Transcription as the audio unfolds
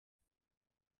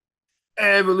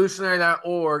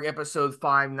Evolutionary.org, episode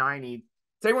 590.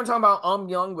 Today we're talking about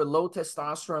young with low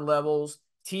testosterone levels,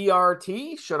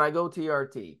 TRT. Should I go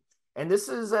TRT? And this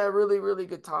is a really, really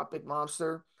good topic,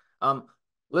 Mobster. Um,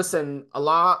 Listen, a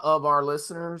lot of our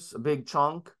listeners, a big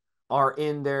chunk, are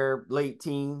in their late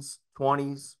teens,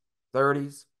 20s,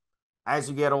 30s. As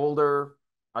you get older,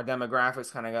 our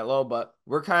demographics kind of got low, but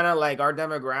we're kind of like our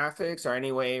demographics are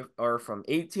anyway are from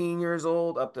 18 years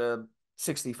old up to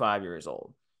 65 years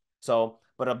old. So,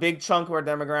 but a big chunk of our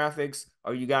demographics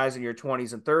are you guys in your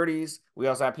 20s and 30s. We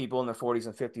also have people in their 40s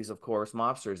and 50s, of course,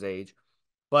 mobsters age.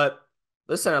 But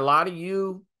listen, a lot of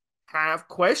you have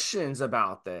questions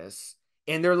about this,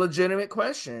 and they're legitimate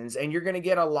questions, and you're going to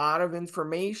get a lot of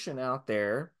information out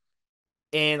there,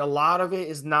 and a lot of it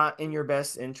is not in your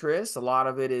best interest. A lot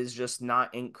of it is just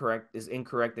not incorrect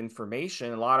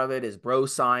information. A lot of it is bro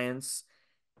science.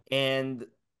 And,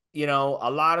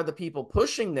 a lot of the people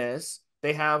pushing this,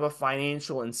 they have a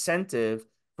financial incentive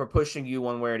for pushing you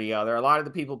one way or the other. A lot of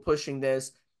the people pushing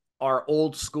this are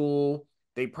old school.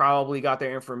 They probably got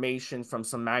their information from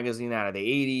some magazine out of the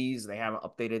 80s. They haven't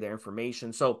updated their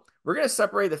information. So we're going to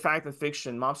separate the fact and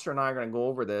fiction. Mobster and I are going to go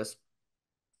over this.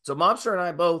 So Mobster and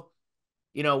I both,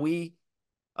 you know, we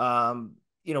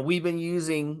we've been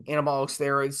using anabolic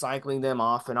steroids, cycling them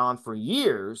off and on for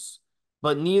years,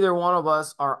 but neither one of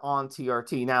us are on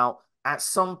TRT. Now, at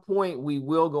some point, we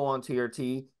will go on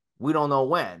TRT. We don't know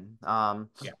when. Yeah.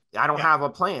 I don't Yeah. have a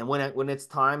plan. When it's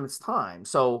time, it's time.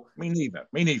 So, Me neither.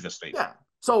 Me neither, Steve. yeah.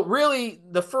 So really,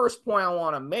 the first point I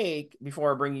want to make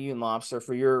before I bring you in, Lobster,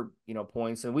 for your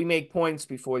points, and we make points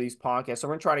before these podcasts, so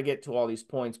we're gonna try to get to all these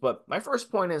points. But my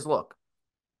first point is, look,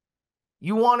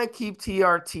 you want to keep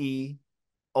TRT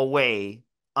away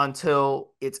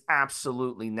until it's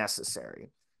absolutely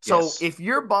necessary. So Yes. if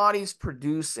your body's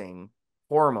producing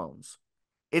hormones,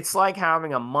 it's like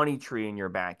having a money tree in your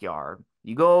backyard.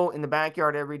 You go in the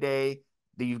backyard every day,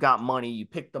 you've got money, you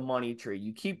pick the money tree,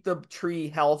 you keep the tree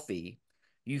healthy,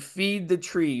 you feed the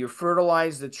tree, you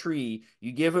fertilize the tree,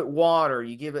 you give it water,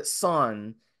 you give it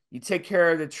sun, you take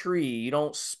care of the tree, you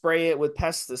don't spray it with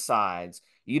pesticides,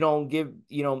 you don't give,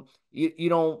 you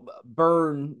don't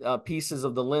burn pieces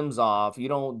of the limbs off, you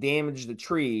don't damage the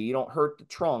tree, you don't hurt the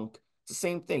trunk. It's the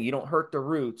same thing. You don't hurt the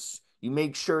roots. You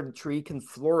make sure the tree can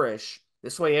flourish.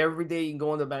 This way, every day you can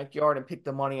go in the backyard and pick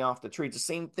the money off the tree. It's the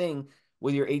same thing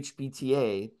with your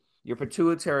HPTA, your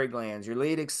pituitary glands, your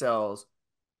Leydig cells.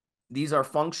 These are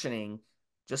functioning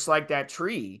just like that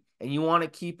tree, and you want to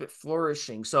keep it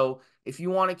flourishing. So if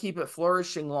you want to keep it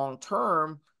flourishing long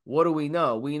term, what do we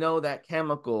know? We know that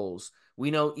chemicals, we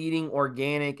know eating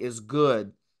organic is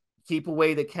good. Keep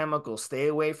away the chemicals, stay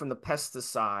away from the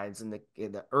pesticides and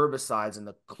the herbicides and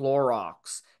the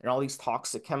Clorox and all these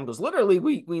toxic chemicals. Literally,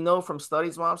 we know from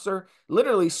studies, Mobster,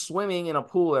 literally swimming in a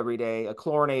pool every day, a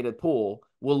chlorinated pool,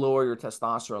 will lower your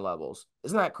testosterone levels.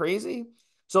 Isn't that crazy?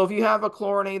 So if you have a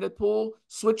chlorinated pool,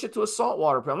 switch it to a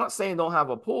saltwater pool. I'm not saying don't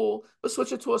have a pool, but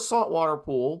switch it to a saltwater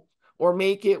pool, or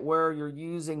make it where you're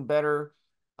using better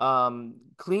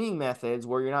cleaning methods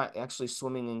where you're not actually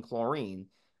swimming in chlorine.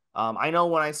 I know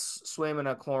when I swim in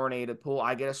a chlorinated pool,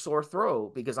 I get a sore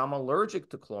throat because I'm allergic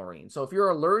to chlorine. So if you're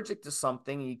allergic to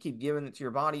something and you keep giving it to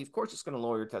your body, of course it's going to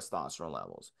lower your testosterone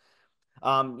levels.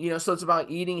 So it's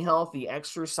about eating healthy,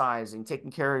 exercising,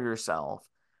 taking care of yourself.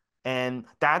 And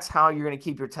that's how you're going to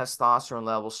keep your testosterone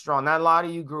levels strong. Now, a lot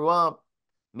of you grew up,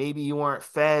 maybe you weren't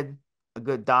fed a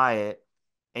good diet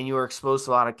and you were exposed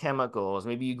to a lot of chemicals.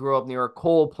 Maybe you grew up near a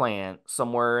coal plant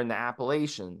somewhere in the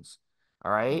Appalachians.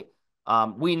 All right.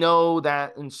 We know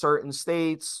that in certain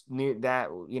states, near that,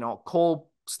 coal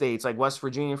states like West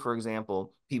Virginia, for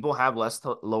example, people have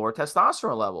lower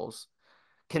testosterone levels.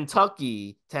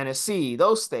 Kentucky, Tennessee,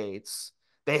 those states,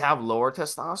 they have lower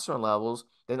testosterone levels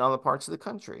than other parts of the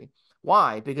country.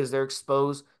 Why? Because they're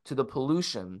exposed to the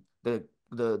pollution, the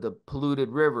polluted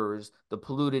rivers, the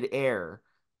polluted air,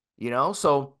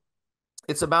 So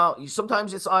it's about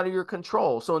sometimes it's out of your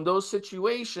control. So in those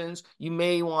situations, you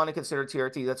may want to consider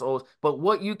TRT. That's always, but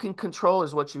what you can control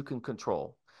is what you can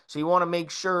control. So you want to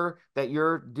make sure that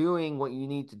you're doing what you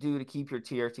need to do to keep your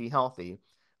TRT healthy.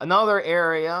 Another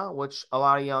area which a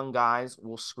lot of young guys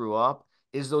will screw up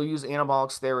is they'll use anabolic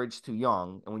steroids too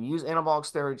young. And when you use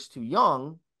anabolic steroids too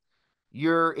young,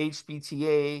 your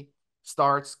HPTA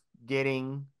starts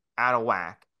getting out of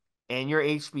whack. And your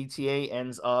HPTA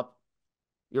ends up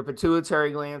your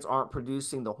pituitary glands aren't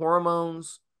producing the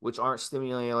hormones, which aren't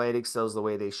stimulating Leydig cells the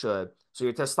way they should. So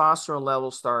your testosterone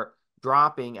levels start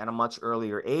dropping at a much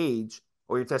earlier age,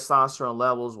 or your testosterone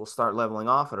levels will start leveling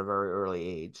off at a very early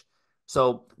age.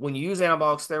 So when you use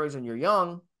anabolic steroids when you're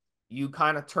young, you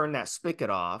kind of turn that spigot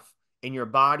off, and your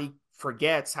body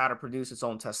forgets how to produce its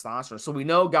own testosterone. So we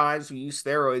know guys who use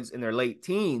steroids in their late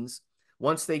teens,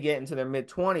 once they get into their mid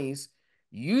 20s,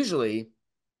 usually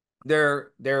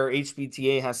their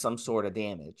HPTA has some sort of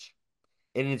damage.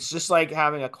 And it's just like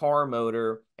having a car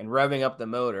motor and revving up the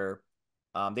motor.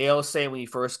 They always say when you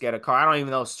first get a car, I don't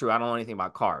even know if it's true. I don't know anything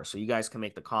about cars, so you guys can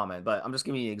make the comment, but I'm just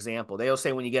giving you an example. They always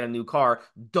say when you get a new car,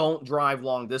 don't drive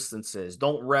long distances.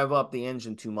 Don't rev up the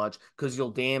engine too much because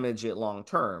you'll damage it long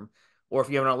term. Or if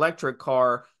you have an electric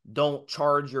car, don't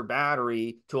charge your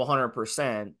battery to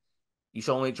 100%. You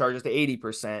should only charge it to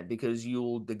 80% because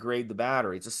you'll degrade the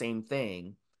battery. It's the same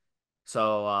thing.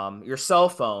 So your cell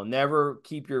phone, never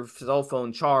keep your cell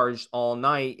phone charged all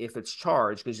night if it's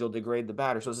charged because you'll degrade the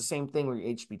battery. So it's the same thing with your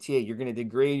HPTA. You're going to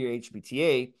degrade your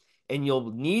HPTA and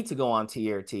you'll need to go on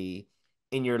TRT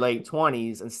in your late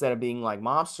 20s instead of being like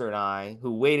Mobster and I,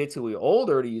 who waited till we were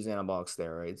older to use anabolic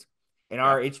steroids, and Yeah.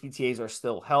 our HPTAs are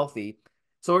still healthy.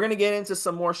 So we're going to get into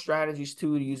some more strategies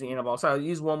too to using anabolic. So I'll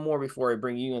use one more before I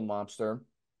bring you in, Mobster.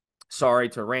 Sorry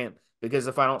to rant, because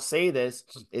if I don't say this,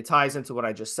 it ties into what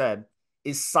I just said,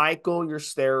 is cycle your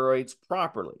steroids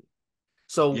properly.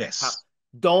 So Yes.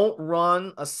 don't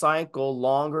run a cycle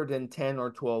longer than 10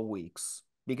 or 12 weeks,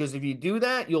 because if you do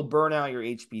that, you'll burn out your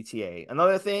HPTA.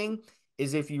 Another thing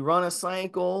is if you run a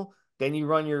cycle, then you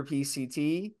run your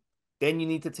PCT, then you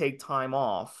need to take time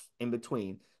off in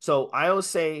between. So I always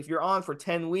say if you're on for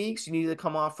 10 weeks, you need to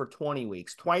come off for 20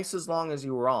 weeks, twice as long as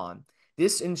you were on.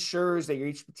 This ensures that your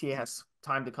HPTA has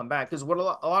time to come back. Because what a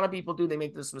lot of people do, they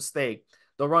make this mistake.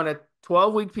 They'll run a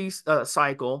 12-week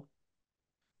cycle,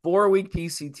 4-week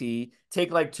PCT,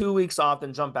 take like 2 weeks off,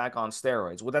 then jump back on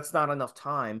steroids. Well, that's not enough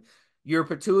time. Your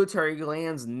pituitary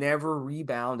glands never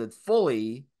rebounded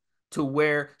fully to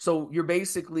where, so you're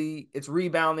basically, it's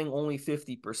rebounding only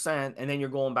 50%, and then you're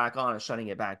going back on and shutting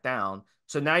it back down.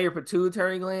 So now your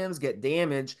pituitary glands get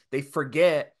damaged. They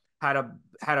forget how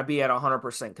to be at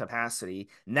 100% capacity.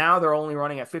 Now they're only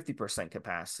running at 50%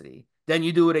 capacity. Then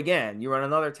you do it again. You run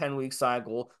another 10-week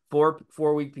cycle,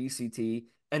 4-week PCT,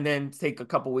 and then take a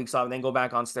couple weeks off and then go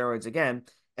back on steroids again.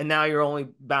 And now you're only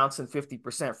bouncing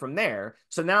 50% from there.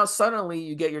 So now suddenly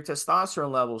you get your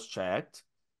testosterone levels checked.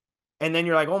 And then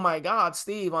you're like, oh my God,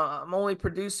 Steve, I'm only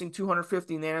producing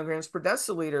 250 nanograms per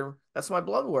deciliter. That's my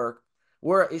blood work.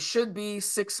 Where it should be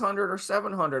 600 or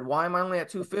 700. Why am I only at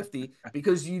 250?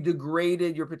 Because you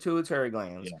degraded your pituitary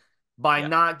glands Yeah. by Yeah.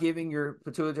 not giving your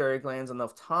pituitary glands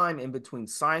enough time in between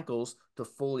cycles to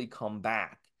fully come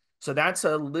back. So that's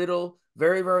a little,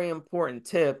 very, very important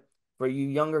tip for you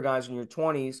younger guys in your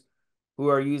 20s who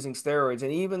are using steroids.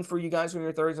 And even for you guys in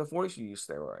your 30s and 40s who use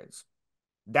steroids.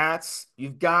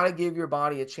 You've got to give your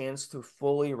body a chance to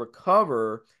fully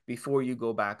recover before you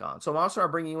go back on. So I'll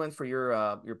bring you in for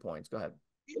your points. Go ahead.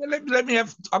 Yeah, let me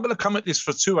have. I'm going to come at this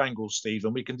for two angles, Steve,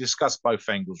 and we can discuss both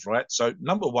angles, right? So,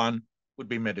 number one would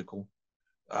be medical.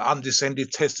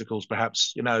 Undescended testicles,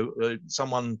 perhaps.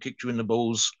 Someone kicked you in the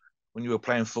balls when you were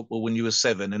playing football when you were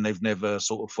 7 and they've never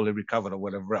sort of fully recovered or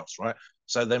whatever else, right?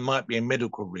 So there might be a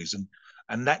medical reason.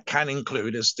 And that can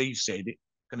include, as Steve said, it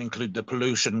can include the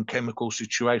pollution chemical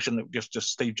situation that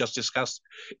Steve just discussed.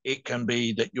 It can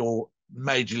be that you're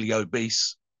majorly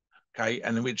obese, okay?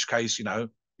 And in which case, you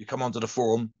come onto the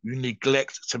forum, you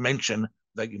neglect to mention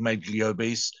that you're majorly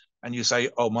obese, and you say,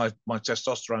 oh, my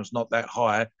testosterone's not that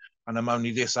high, and I'm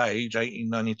only this age, 18,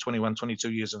 19, 21,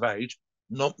 22 years of age,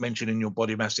 not mentioning your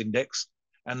body mass index.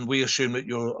 And we assume that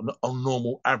you're a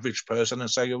normal average person and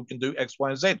say you can do X, Y,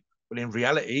 and Z. But in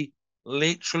reality,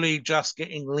 literally just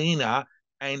getting leaner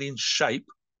and in shape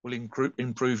will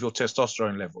improve your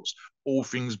testosterone levels, all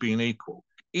things being equal.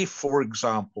 If, for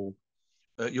example,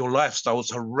 your lifestyle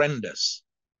is horrendous,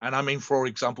 and I mean, for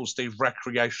example, Steve,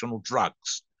 recreational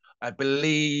drugs, I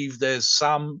believe there's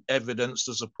some evidence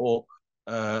to support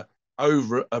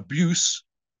over abuse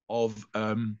of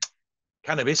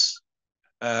cannabis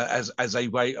as a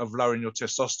way of lowering your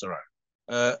testosterone.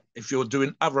 If you're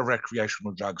doing other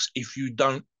recreational drugs, if you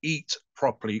don't eat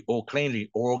properly or cleanly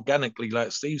or organically,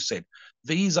 like Steve said,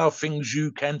 these are things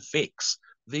you can fix.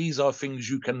 These are things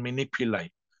you can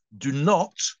manipulate. Do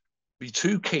not be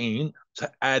too keen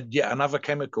to add yet another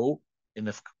chemical in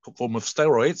the form of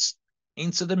steroids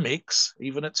into the mix,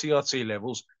 even at TRT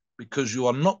levels, because you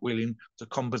are not willing to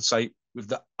compensate with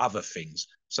the other things.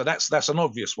 So that's an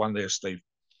obvious one there, Steve.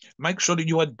 Make sure that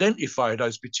you identify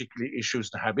those particular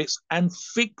issues and habits and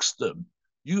fix them.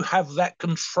 You have that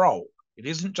control. It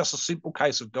isn't just a simple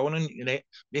case of going on the internet,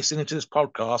 listening to this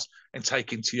podcast, and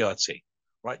taking TRT,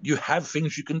 right? You have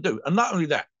things you can do. And not only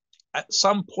that, at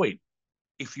some point,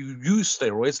 if you use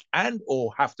steroids and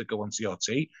or have to go on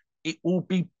TRT, it will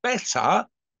be better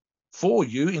for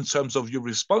you in terms of your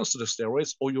response to the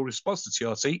steroids or your response to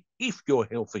TRT if you're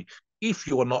healthy, if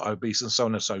you're not obese, and so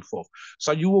on and so forth.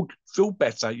 So you will feel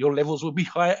better. Your levels will be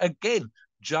higher again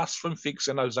just from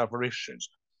fixing those other issues.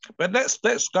 But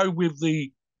let's go with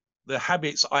the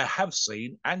habits I have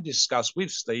seen and discussed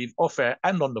with Steve off air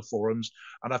and on the forums,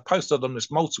 and I've posted on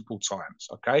this multiple times.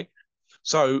 Okay,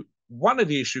 so one of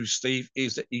the issues, Steve,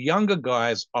 is that the younger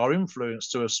guys are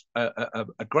influenced to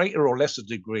a greater or lesser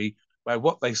degree by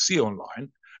what they see online.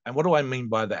 And what do I mean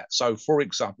by that? So, for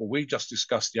example, we just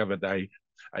discussed the other day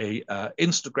a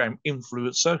Instagram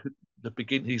influencer.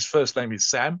 His first name is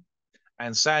Sam,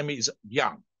 and Sam is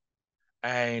young,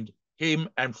 and him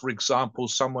and, for example,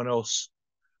 someone else,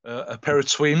 a pair of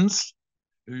twins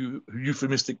who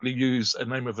euphemistically use a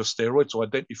name of a steroid to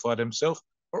identify themselves,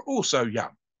 are also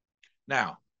young.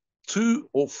 Now, two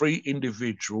or three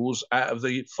individuals out of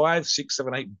the 5, 6,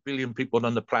 7, 8 billion people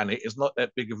on the planet is not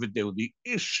that big of a deal. The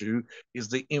issue is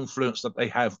the influence that they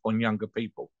have on younger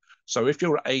people. So if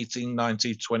you're 18,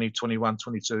 19, 20, 21,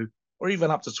 22, or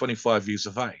even up to 25 years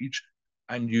of age,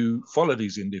 and you follow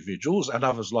these individuals and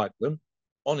others like them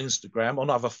on Instagram,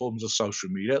 on other forms of social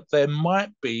media, there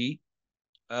might be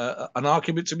an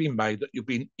argument to be made that you're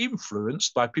being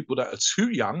influenced by people that are too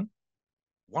young.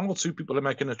 One or two people are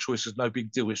making a choice is no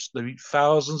big deal. It's the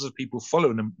thousands of people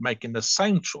following them making the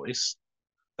same choice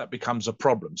that becomes a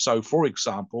problem. So, for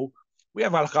example, we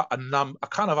have a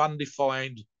kind of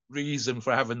undefined reason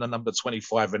for having the number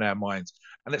 25 in our minds.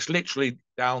 And it's literally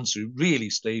down to, really,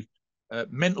 Steve,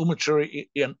 mental maturity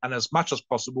and as much as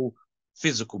possible,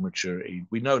 physical maturity.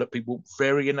 We know that people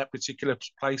vary in that particular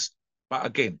place. But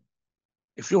again,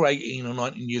 if you're 18 or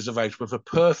 19 years of age with a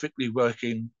perfectly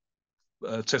working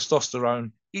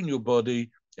testosterone in your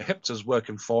body, your hepta's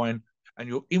working fine, and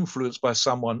you're influenced by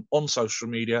someone on social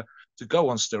media to go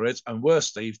on steroids, and worse,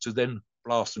 Steve, to then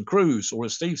blast and cruise, or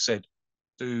as Steve said,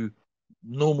 do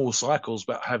normal cycles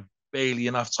but have barely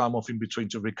enough time off in between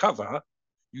to recover,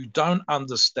 you don't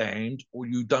understand, or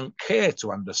you don't care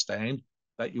to understand,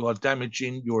 that you are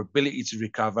damaging your ability to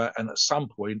recover, and at some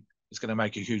point it's going to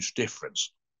make a huge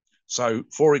difference. So,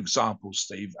 for example,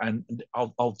 Steve, and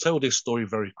I'll tell this story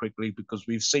very quickly because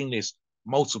we've seen this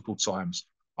multiple times.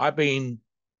 I've been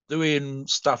doing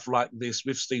stuff like this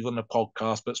with Steve on the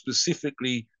podcast, but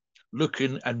specifically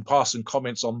looking and passing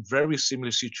comments on very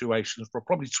similar situations for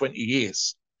probably 20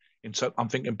 years. I'm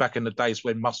thinking back in the days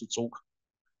when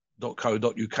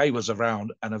muscletalk.co.uk was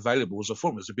around and available as a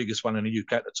forum. It was the biggest one in the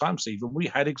UK at the time, Steve. And we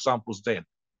had examples then.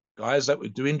 Guys that were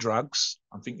doing drugs,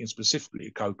 I'm thinking specifically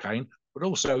of cocaine, but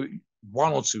also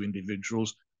one or two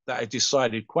individuals that had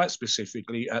decided quite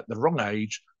specifically at the wrong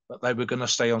age that they were going to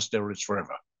stay on steroids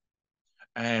forever.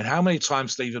 And how many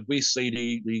times, Steve, did we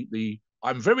see the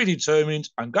I'm very determined,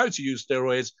 I'm going to use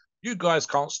steroids, you guys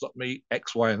can't stop me,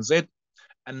 X, Y, and Z.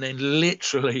 And then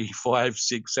literally 5,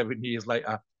 6, 7 years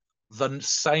later, the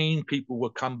same people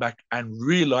would come back and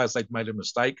realize they'd made a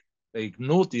mistake. They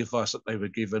ignored the advice that they were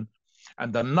given.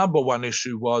 And the number one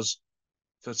issue was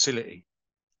fertility.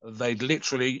 They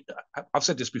literally, I've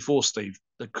said this before, Steve,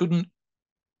 they couldn't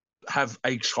have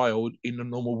a child in the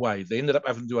normal way. They ended up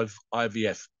having to do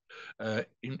IVF,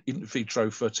 in vitro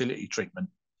fertility treatment,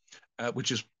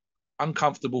 which is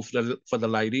uncomfortable for the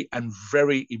lady and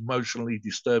very emotionally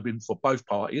disturbing for both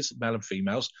parties, male and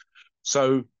females.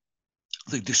 So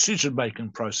the decision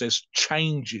making process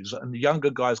changes, and the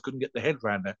younger guys couldn't get their head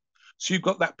around that. So you've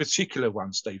got that particular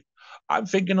one, Steve. I'm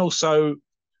thinking also,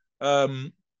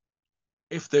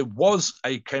 if there was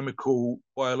a chemical,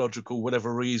 biological,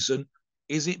 whatever reason,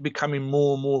 is it becoming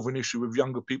more and more of an issue with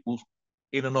younger people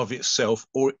in and of itself,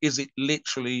 or is it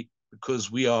literally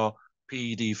because we are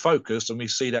PED focused and we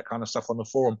see that kind of stuff on the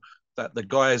forum that the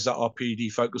guys that are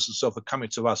PED focused and stuff are coming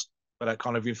to us for that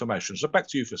kind of information? So back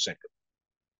to you for a second.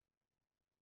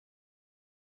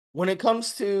 When it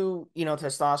comes to,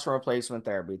 testosterone replacement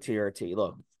therapy, TRT,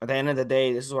 look, at the end of the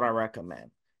day, this is what I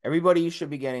recommend. Everybody should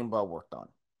be getting blood work done.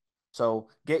 So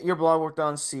get your blood work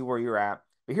done, see where you're at.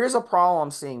 But here's a problem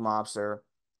I'm seeing, Mobster,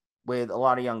 with a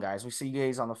lot of young guys. We see you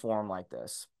guys on the forum like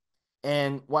this.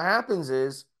 And what happens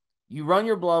is you run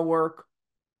your blood work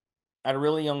at a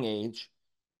really young age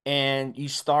and you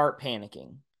start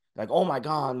panicking. Like, oh my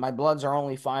God, my bloods are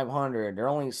only 500. They're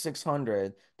only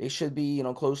 600. They should be,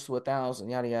 close to 1,000,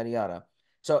 yada, yada, yada.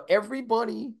 So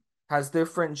everybody has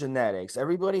different genetics.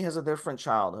 Everybody has a different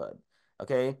childhood.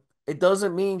 Okay. It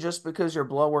doesn't mean just because your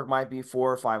blood work might be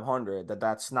 400 or 500 that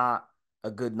that's not a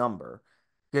good number,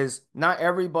 because not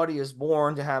everybody is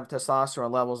born to have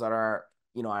testosterone levels that are,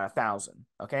 at 1,000.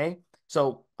 Okay.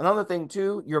 So another thing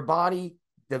too, your body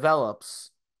develops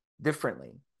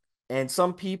differently. And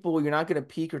some people, you're not going to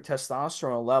peak your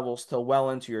testosterone levels till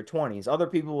well into your 20s. Other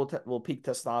people will peak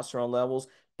testosterone levels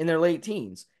in their late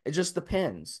teens. It just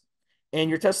depends. And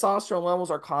your testosterone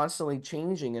levels are constantly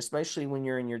changing, especially when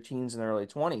you're in your teens and early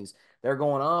 20s. They're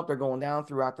going up, they're going down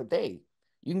throughout the day.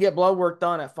 You can get blood work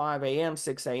done at 5 a.m.,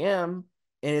 6 a.m.,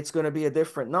 and it's going to be a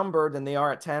different number than they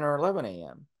are at 10 or 11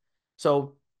 a.m.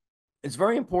 So it's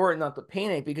very important not to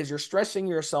panic because you're stressing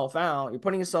yourself out. You're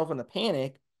putting yourself in the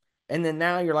panic. And then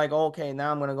now you're like, oh, okay,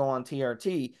 now I'm going to go on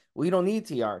TRT. Well, you don't need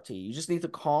TRT. You just need to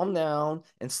calm down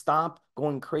and stop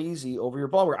going crazy over your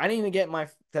blood work. I didn't even get my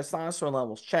testosterone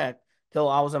levels checked till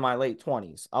I was in my late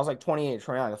 20s. I was like 28,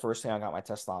 29, the first thing I got my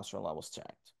testosterone levels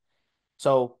checked.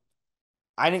 So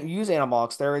I didn't use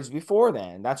anabolic steroids before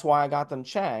then. That's why I got them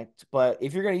checked. But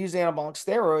if you're going to use anabolic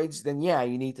steroids, then yeah,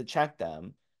 you need to check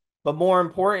them. But more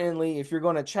importantly, if you're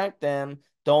going to check them,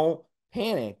 don't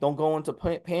panic. Don't go into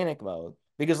panic mode.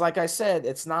 Because, like I said,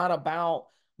 it's not about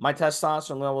my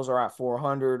testosterone levels are at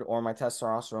 400 or my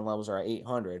testosterone levels are at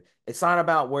 800. It's not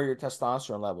about where your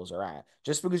testosterone levels are at.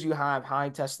 Just because you have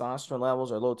high testosterone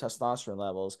levels or low testosterone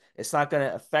levels, it's not going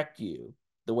to affect you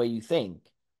the way you think.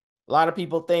 A lot of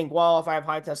people think, well, if I have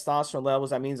high testosterone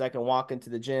levels, that means I can walk into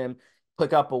the gym,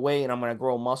 pick up a weight, and I'm going to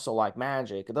grow muscle like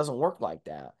magic. It doesn't work like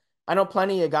that. I know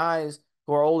plenty of guys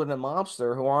who are older than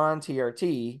Mobster who are on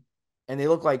TRT and they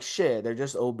look like shit. They're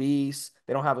just obese.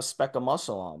 They don't have a speck of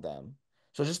muscle on them.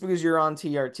 So just because you're on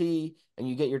TRT and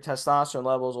you get your testosterone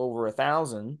levels over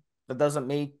 1,000, that doesn't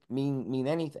mean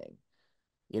anything.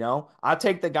 I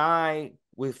take the guy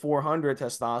with 400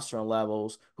 testosterone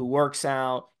levels who works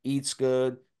out, eats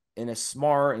good, and is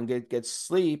smart and gets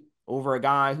sleep over a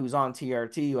guy who's on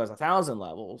TRT who has 1,000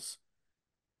 levels,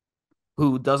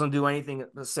 who doesn't do anything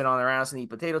but sit on their ass and eat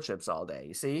potato chips all day.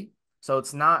 You see? So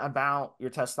it's not about your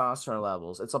testosterone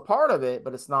levels. It's a part of it,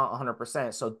 but it's not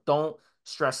 100%. So don't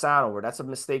stress out over it. That's a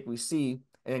mistake we see.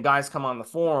 And then guys come on the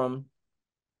forum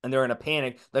and they're in a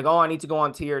panic. Like, oh, I need to go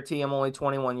on TRT. I'm only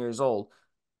 21 years old.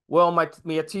 Well, my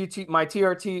TRT, my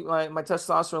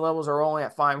testosterone levels are only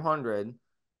at 500.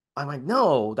 I'm like,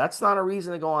 no, that's not a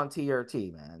reason to go on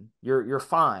TRT, man. You're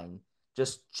fine.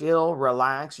 Just chill,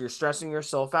 relax. You're stressing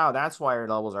yourself out. That's why your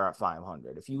levels are at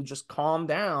 500. If you just calm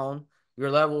down, your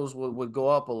levels would go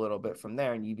up a little bit from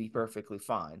there, and you'd be perfectly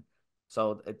fine.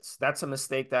 So that's a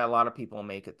mistake that a lot of people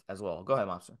make it as well. Go ahead,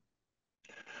 Monster.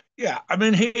 Yeah, I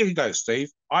mean, here you go, Steve.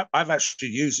 I've actually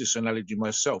used this analogy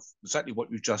myself, exactly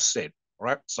what you just said,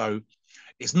 right? So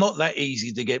it's not that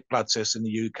easy to get blood tests in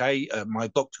the UK. My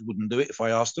doctor wouldn't do it if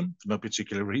I asked them for no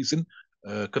particular reason.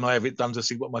 Can I have it done to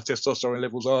see what my testosterone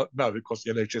levels are? No, it costs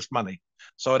the NHS money.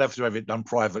 So I'd have to have it done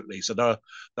privately. So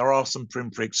there are some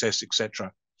pinprick tests,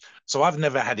 etc. So I've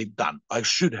never had it done. I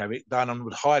should have it done and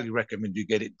would highly recommend you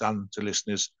get it done to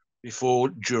listeners before,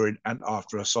 during, and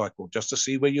after a cycle, just to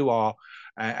see where you are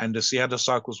and to see how the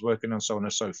cycle's working and so on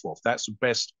and so forth. That's the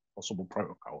best possible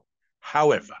protocol.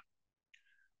 However,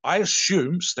 I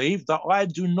assume, Steve, that I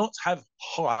do not have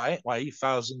high, i.e.,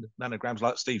 1,000 nanograms,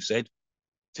 like Steve said,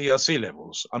 TRC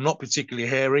levels. I'm not particularly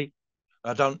hairy.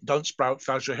 I don't sprout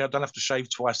facial hair. I don't have to shave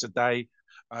twice a day.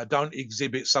 I don't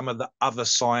exhibit some of the other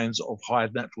signs of high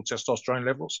natural testosterone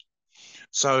levels.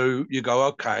 So you go,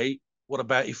 okay, what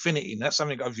about affinity? And that's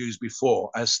something I've used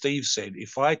before. As Steve said,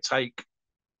 if I take,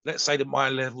 let's say that my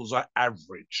levels are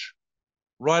average,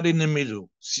 right in the middle,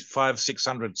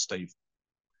 600, Steve.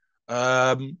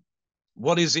 Um,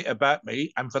 what is it about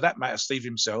me? And for that matter, Steve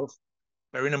himself,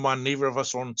 bearing in mind neither of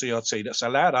us are on TRT, that's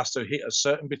allowed us to hit a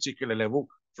certain particular level.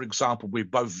 For example, we're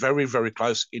both very, very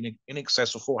close, in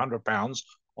excess of 400 pounds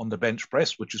on the bench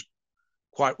press, which is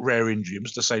quite rare in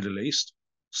gyms, to say the least.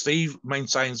 Steve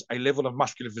maintains a level of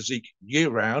muscular physique year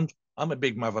round. I'm a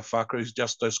big motherfucker who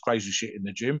just does crazy shit in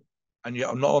the gym, and yet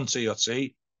I'm not on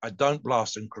TRT. I don't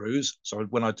blast and cruise. So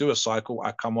when I do a cycle,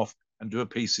 I come off and do a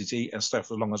PCT and stay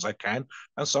for as long as I can,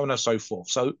 and so on and so forth.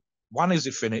 So one is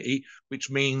affinity,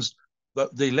 which means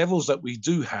that the levels that we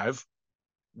do have,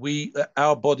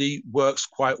 our body works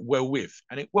quite well with,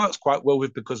 and it works quite well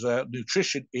with because our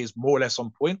nutrition is more or less on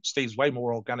point. Steve's way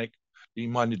more organic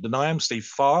minded than I am. Steve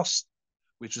fasts,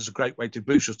 which is a great way to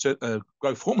boost your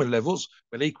growth hormone levels,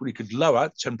 but equally could lower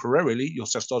temporarily your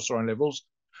testosterone levels,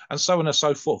 and so on and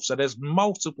so forth. So there's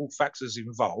multiple factors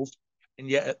involved, and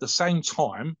yet at the same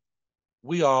time,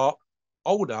 we are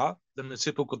older than the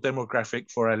typical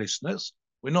demographic for our listeners.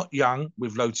 We're not young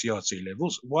with low TRT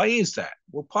levels. Why is that?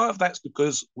 Well, part of that's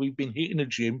because we've been hitting the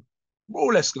gym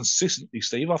more or less consistently,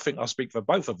 Steve. I think I speak for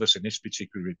both of us in this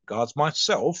particular regards.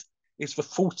 Myself, it's for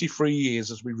 43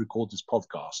 years as we record this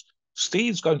podcast.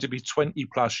 Steve's going to be 20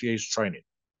 plus years training,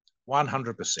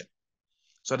 100%.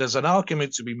 So there's an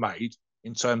argument to be made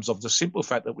in terms of the simple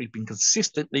fact that we've been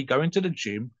consistently going to the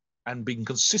gym and been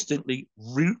consistently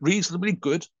reasonably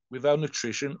good with our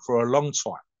nutrition for a long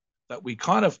time. That we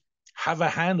kind of have a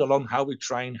handle on how we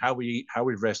train, how we eat, how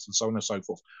we rest, and so on and so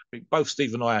forth. I think both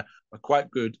Steve and I are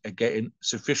quite good at getting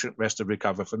sufficient rest to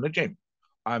recover from the gym.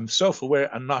 I'm self-aware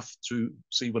enough to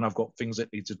see when I've got things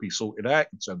that need to be sorted out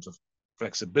in terms of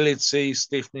flexibility,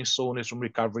 stiffness, soreness, and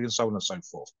recovery, and so on and so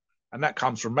forth. And that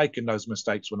comes from making those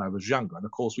mistakes when I was younger. And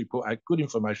of course, we put out good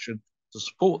information to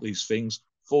support these things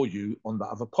for you on the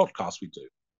other podcasts we do.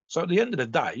 So at the end of the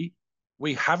day,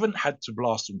 we haven't had to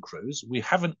blast and cruise. We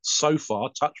haven't so far,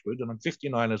 touch wood, and I'm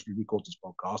 59 as we record this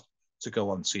podcast, to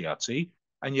go on TRT.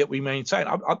 And yet we maintain.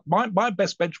 My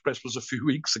best bench press was a few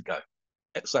weeks ago.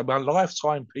 So my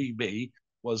lifetime PB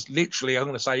was literally, I'm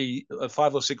going to say,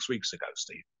 5 or 6 weeks ago,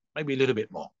 Steve, maybe a little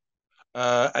bit more.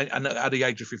 And at the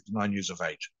age of 59 years of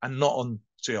age, and not on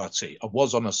TRT. I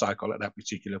was on a cycle at that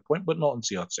particular point, but not on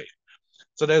TRT.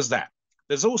 So there's that.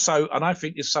 There's also, and I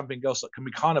think it's something else that can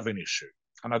be kind of an issue,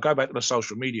 and I go back to the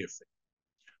social media thing,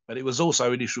 but it was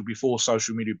also an issue before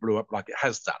social media blew up like it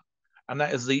has done, and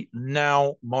that is the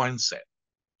now mindset.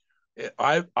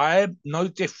 I am no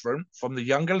different from the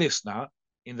younger listener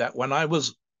in that when I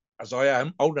was, as I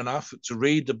am, old enough to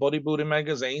read the bodybuilding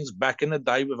magazines back in the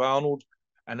day with Arnold,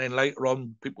 and then later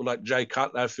on people like Jay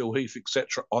Cutler, Phil Heath,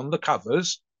 etc. on the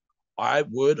covers, I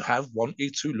would have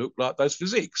wanted to look like those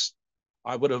physiques.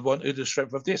 I would have wanted the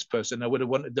strength of this person. I would have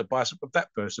wanted the bicep of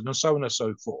that person, and so on and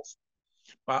so forth.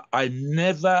 But I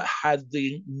never had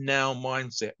the now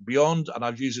mindset beyond, and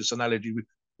I've used this analogy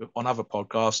on other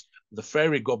podcasts, the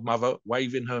fairy godmother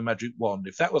waving her magic wand.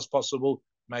 If that was possible,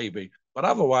 maybe. But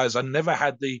otherwise, I never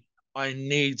had the, I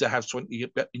need to have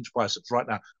 20-inch biceps right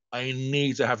now. I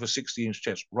need to have a 60-inch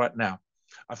chest right now.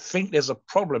 I think there's a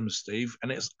problem, Steve,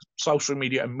 and it's social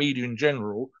media and media in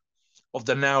general, of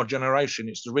the now generation.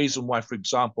 It's the reason why, for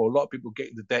example, a lot of people get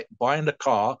into debt buying the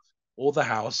car or the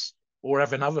house or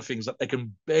having other things that they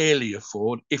can barely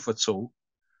afford, if at all.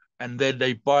 And then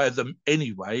they buy them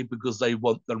anyway because they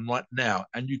want them right now.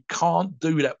 And you can't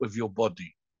do that with your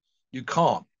body. You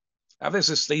can't.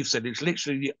 As Steve said, it's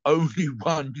literally the only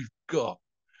one you've got.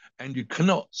 And you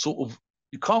cannot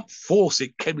you can't force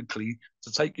it chemically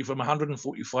to take you from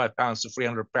 145 pounds to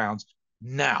 300 pounds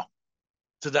now,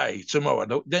 today,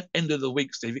 tomorrow, the end of the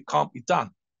week, Steve. It can't be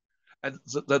done. And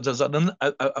there's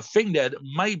a thing there that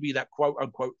maybe that quote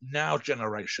unquote now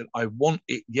generation, I want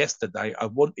it yesterday, I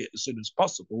want it as soon as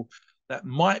possible, that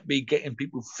might be getting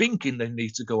people thinking they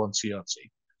need to go on TRT.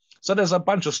 So there's a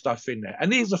bunch of stuff in there.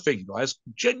 And here's the thing, guys,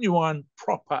 genuine,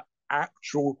 proper,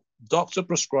 actual doctor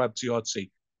prescribed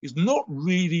TRT is not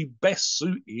really best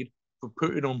suited for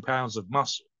putting on pounds of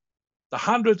muscle. The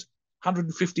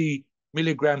 150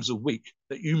 milligrams a week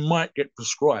that you might get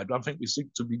prescribed, I think we seem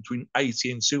to be between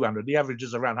 80 and 200, the average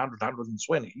is around 100,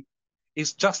 120,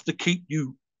 is just to keep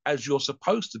you as you're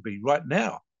supposed to be right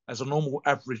now, as a normal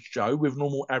average Joe with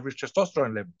normal average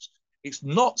testosterone levels. It's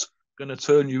not going to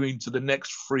turn you into the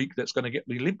next freak that's going to get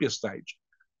the Olympia stage.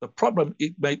 The problem,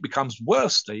 becomes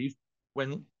worse, Steve,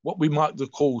 when what we might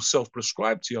call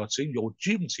self-prescribed TRT, your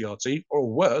gym TRT, or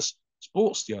worse,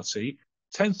 sports TRT,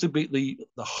 tends to be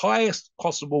the highest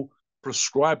possible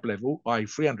prescribed level, i.e.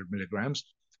 300 milligrams,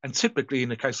 and typically in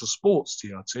the case of sports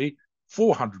TRT,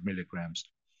 400 milligrams.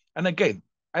 And again,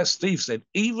 as Steve said,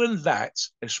 even that,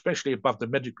 especially above the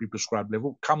medically prescribed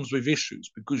level, comes with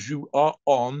issues because you are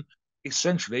on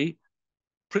essentially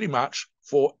pretty much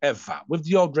forever, with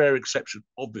the odd rare exception,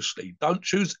 obviously. Don't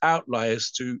choose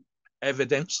outliers to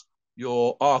evidence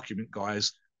your argument,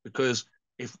 guys, because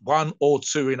if 1 or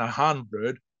 2 in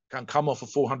 100 can come off of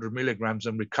 400 milligrams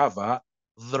and recover,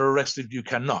 the rest of you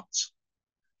cannot.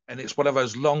 And it's one of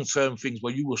those long-term things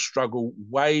where you will struggle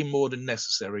way more than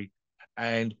necessary.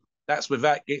 And that's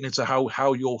without getting into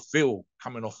how you'll feel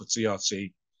coming off of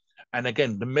TRT. And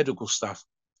again, the medical stuff,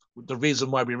 the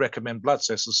reason why we recommend blood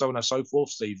tests and so on and so forth,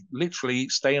 Steve, literally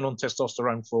staying on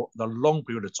testosterone for the long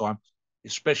period of time,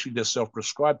 especially the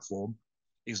self-prescribed form,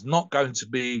 is not going to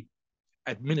be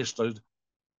administered,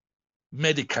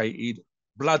 medicated,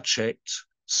 blood checked,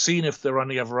 seeing if there are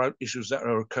any other issues that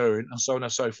are occurring, and so on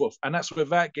and so forth. And that's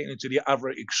without getting into the other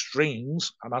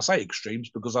extremes. And I say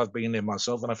extremes because I've been there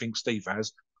myself, and I think Steve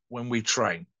has, when we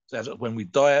train. So that's when we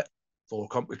diet for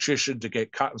competition to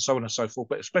get cut and so on and so forth,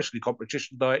 but especially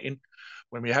competition dieting,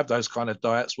 when we have those kind of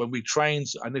diets, when we train,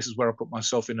 and this is where I put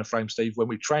myself in the frame, Steve, when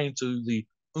we train to the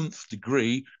nth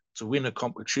degree to win a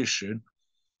competition,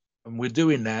 and we're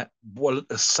doing that while at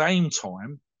the same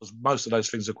time, because most of those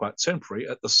things are quite temporary,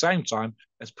 at the same time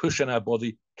as pushing our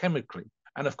body chemically.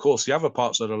 And of course, the other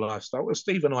parts of the lifestyle, well,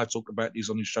 Steve and I talk about these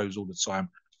on his shows all the time,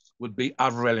 would be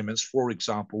other elements, for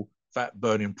example, fat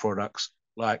burning products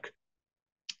like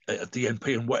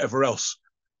DNP and whatever else.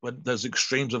 When there's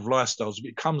extremes of lifestyles, it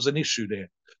becomes an issue there.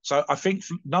 So I think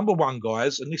number one,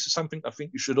 guys, and this is something I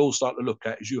think you should all start to look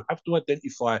at, is you have to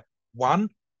identify one,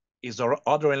 is there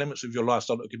other elements of your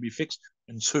lifestyle that can be fixed?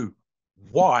 And two,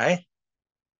 why,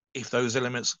 if those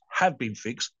elements have been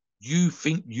fixed, you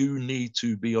think you need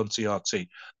to be on TRT?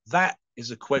 That is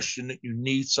a question that you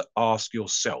need to ask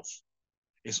yourself.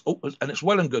 It's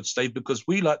well and good, Steve, because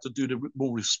we like to do the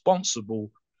more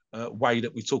responsible way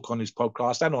that we talk on this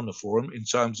podcast and on the forum in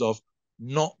terms of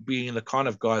not being the kind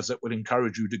of guys that would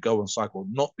encourage you to go on cycle,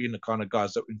 not being the kind of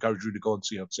guys that would encourage you to go on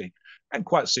TRT. And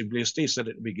quite simply, as Steve said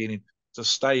at the beginning, to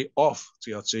stay off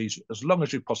TRTs as long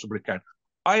as you possibly can.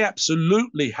 I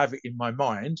absolutely have it in my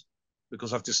mind,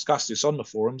 because I've discussed this on the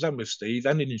forums and with Steve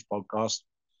and in his podcast,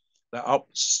 that I'll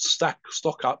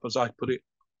stock up, as I put it,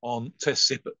 on test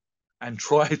sip and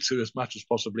try to, as much as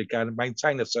possibly can, and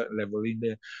maintain a certain level in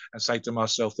there, and say to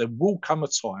myself, there will come a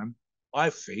time, I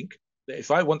think, that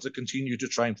if I want to continue to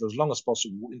train for as long as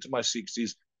possible into my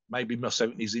 60s, maybe my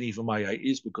 70s, and even my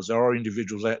 80s, because there are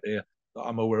individuals out there that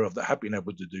I'm aware of that have been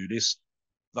able to do this,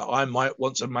 that I might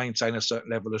want to maintain a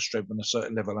certain level of strength and a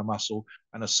certain level of muscle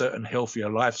and a certain healthier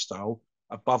lifestyle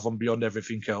above and beyond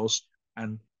everything else.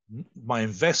 And my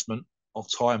investment of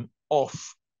time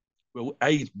off will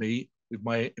aid me with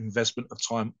my investment of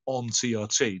time on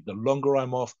TRT. The longer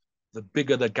I'm off, the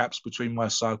bigger the gaps between my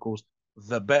cycles,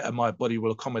 the better my body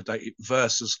will accommodate it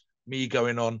versus me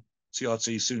going on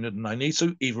TRT sooner than I need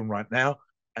to, even right now,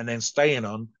 and then staying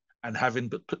on and having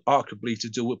arguably to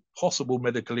deal with possible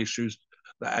medical issues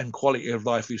and quality of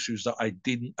life issues that I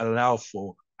didn't allow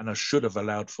for and I should have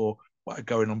allowed for by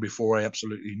going on before I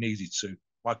absolutely needed to.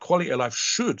 My quality of life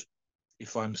should,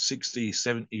 if I'm 60,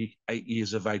 70, 80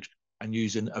 years of age and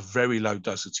using a very low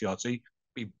dose of TRT,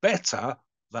 be better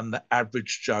than the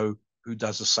average Joe who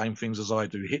does the same things as I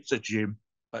do, hits a gym,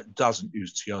 but doesn't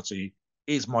use TRT,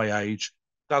 is my age,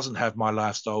 doesn't have my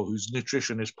lifestyle, whose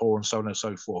nutrition is poor, and so on and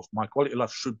so forth. My quality of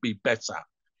life should be better.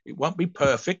 It won't be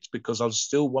perfect because I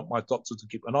still want my doctor to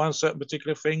keep an eye on certain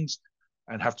particular things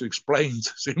and have to explain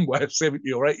to him why a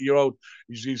 70 or 80-year-old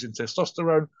is using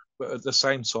testosterone. But at the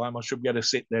same time, I should be able to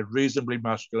sit there reasonably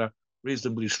muscular,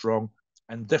 reasonably strong,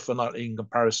 and definitely in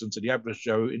comparison to the average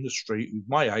Joe in the street who's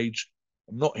my age,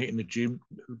 not hitting the gym,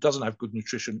 who doesn't have good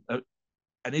nutrition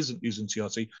and isn't using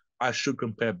TRT, I should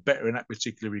compare better in that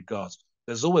particular regard.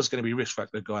 There's always going to be risk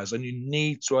factor, guys, and you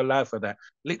need to allow for that.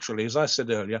 Literally, as I said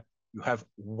earlier, you have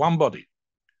one body,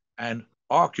 and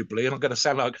arguably, and I'm going to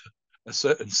sound like a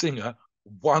certain singer,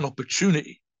 one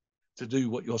opportunity to do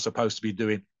what you're supposed to be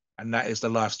doing, and that is the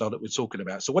lifestyle that we're talking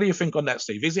about. So what do you think on that,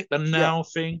 Steve? Is it the Yeah. now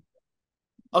thing?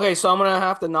 Okay, so I'm gonna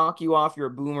have to knock you off your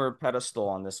boomer pedestal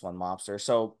on this one, Mobster.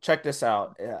 So check this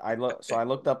out. I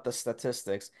looked up the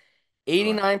statistics. All right.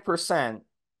 89%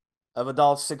 of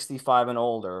adults 65 and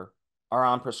older are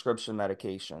on prescription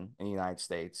medication in the United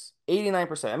States.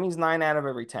 89%. That means 9 out of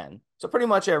every 10. So pretty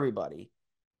much everybody.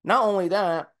 Not only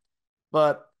that,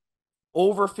 but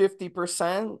over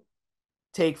 50%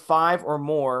 take 5 or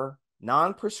more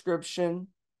non-prescription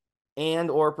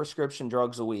and or prescription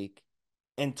drugs a week,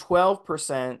 and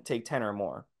 12% take 10 or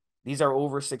more. These are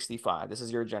over 65. This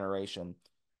is your generation.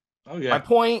 Oh My yeah.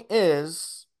 point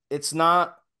is, it's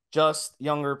not just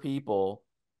younger people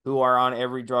who are on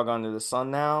every drug under the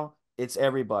sun now. It's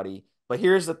everybody. But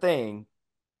here's the thing,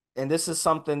 and this is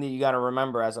something that you got to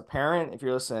remember as a parent, if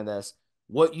you're listening to this,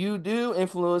 what you do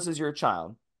influences your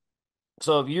child.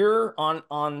 So if you're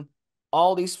on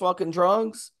all these fucking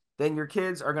drugs, then your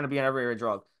kids are going to be on every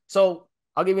drug. So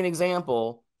I'll give you an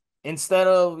example. Instead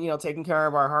of, taking care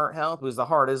of our heart health, because the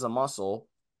heart is a muscle,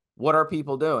 what are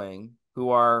people doing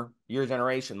who are your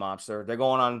generation, mobster? They're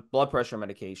going on blood pressure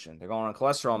medication. They're going on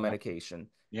cholesterol Yeah. medication.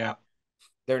 Yeah.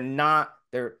 They're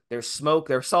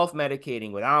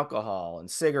self-medicating with alcohol and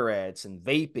cigarettes and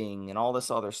vaping and all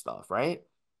this other stuff, right?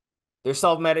 They're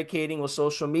self-medicating with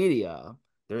social media.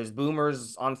 There's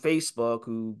boomers on Facebook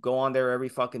who go on there every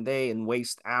fucking day and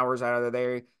waste hours out of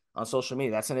their day on social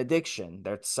media. That's an addiction.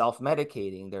 They're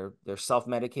self-medicating. They're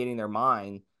self-medicating their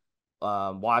mind,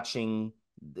 watching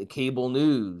the cable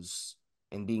news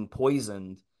and being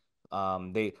poisoned.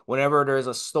 They whenever there's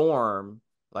a storm,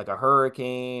 like a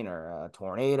hurricane or a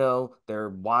tornado, they're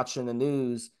watching the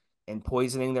news and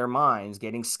poisoning their minds,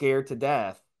 getting scared to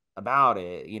death about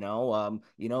it.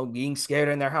 Being scared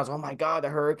in their house. Oh my God, the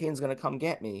hurricane's gonna come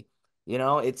get me.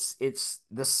 It's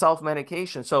the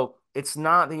self-medication. So it's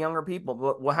not the younger people.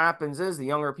 But what happens is the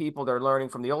younger people, they're learning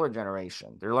from the older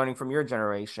generation. They're learning from your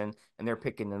generation and they're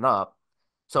picking it up.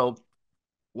 So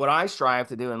what I strive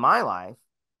to do in my life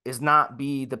is not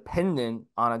be dependent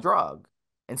on a drug.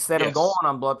 Instead of going Yes.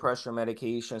 on blood pressure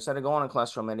medication, instead of going on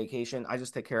cholesterol medication, I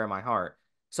just take care of my heart.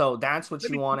 So that's what let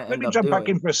you me want to let end me up jump back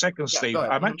in doing. for a second, Yeah, go Steve.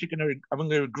 ahead. Mhm. I'm going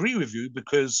to agree with you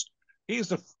because here's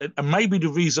the and maybe the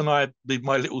reason I did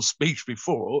my little speech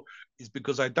before is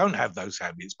because I don't have those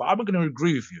habits. But I'm going to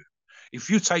agree with you. If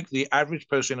you take the average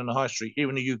person in the high street here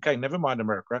in the UK, never mind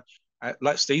America,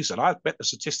 like Steve said, I bet the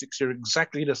statistics here are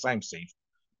exactly the same, Steve.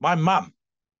 My mum,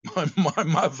 my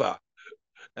mother,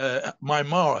 my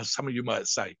ma, as some of you might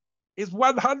say, is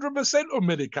 100% on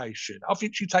medication. I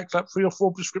think she takes like 3 or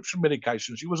 4 prescription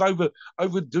medications. She was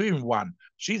overdoing one.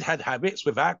 She'd had habits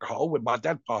with alcohol when my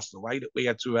dad passed away that we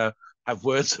had to have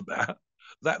words about.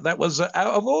 That was out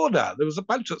of order. There was a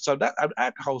bunch of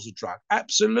alcohol's a drug,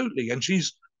 absolutely. And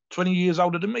she's 20 years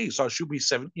older than me, so she'll be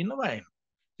 79.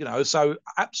 So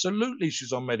absolutely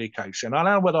she's on medication. And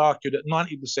I would argue that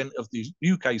 90% of the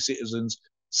UK citizens,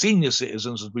 senior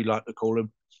citizens, as we like to call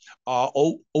them, are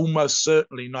almost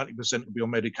certainly 90% will be on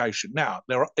medication. Now,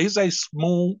 there is a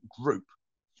small group,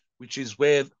 which is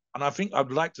where, and I think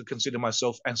I'd like to consider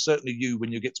myself, and certainly you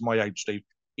when you get to my age, Steve,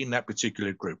 in that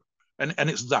particular group. And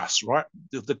it's thus, right?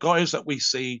 The guys that we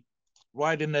see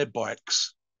riding their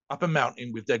bikes up a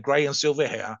mountain with their grey and silver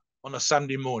hair on a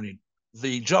Sunday morning,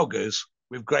 the joggers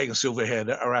with grey and silver hair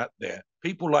that are out there,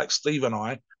 people like Steve and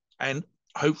I, and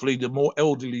hopefully the more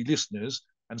elderly listeners,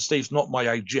 and Steve's not my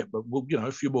age yet, but we'll,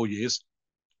 a few more years,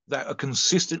 that are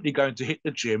consistently going to hit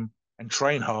the gym and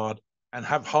train hard and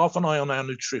have half an eye on our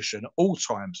nutrition at all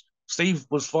times. Steve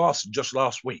was fasting just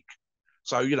last week.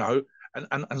 So,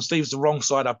 and Steve's the wrong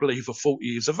side, I believe, for 40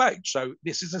 years of age. So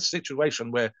this is a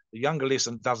situation where the younger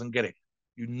listener doesn't get it.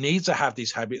 You need to have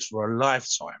these habits for a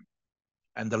lifetime.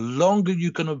 And the longer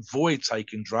you can avoid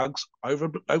taking drugs over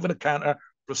the counter,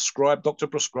 prescribed, doctor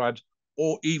prescribed,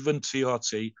 or even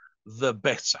TRT, the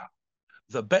better.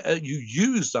 The better you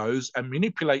use those and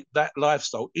manipulate that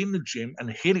lifestyle in the gym and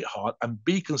hit it hard and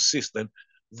be consistent,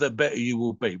 the better you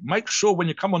will be. Make sure when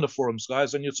you come on the forums,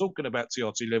 guys, and you're talking about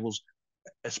TRT levels,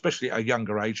 especially at a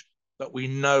younger age, that we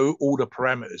know all the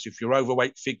parameters. If you're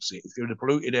overweight, fix it. If you're in a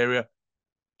polluted area,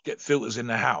 get filters in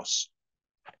the house,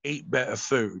 eat better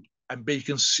food, and be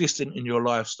consistent in your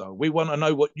lifestyle. We want to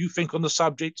know what you think on the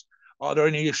subject. Are there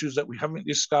any issues that we haven't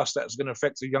discussed that's going to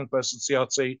affect a young person's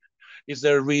CRT? Is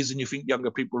there a reason you think younger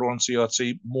people are on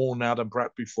CRT more now than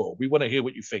perhaps before? We want to hear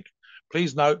what you think.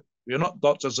 Please note, we are not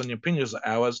doctors and the opinions are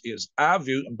ours. It is our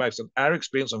view and based on our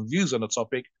experience and views on the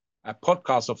topic. Our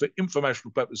podcasts are for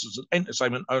informational purposes and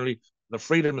entertainment only. The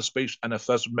freedom of speech and the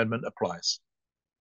First Amendment applies.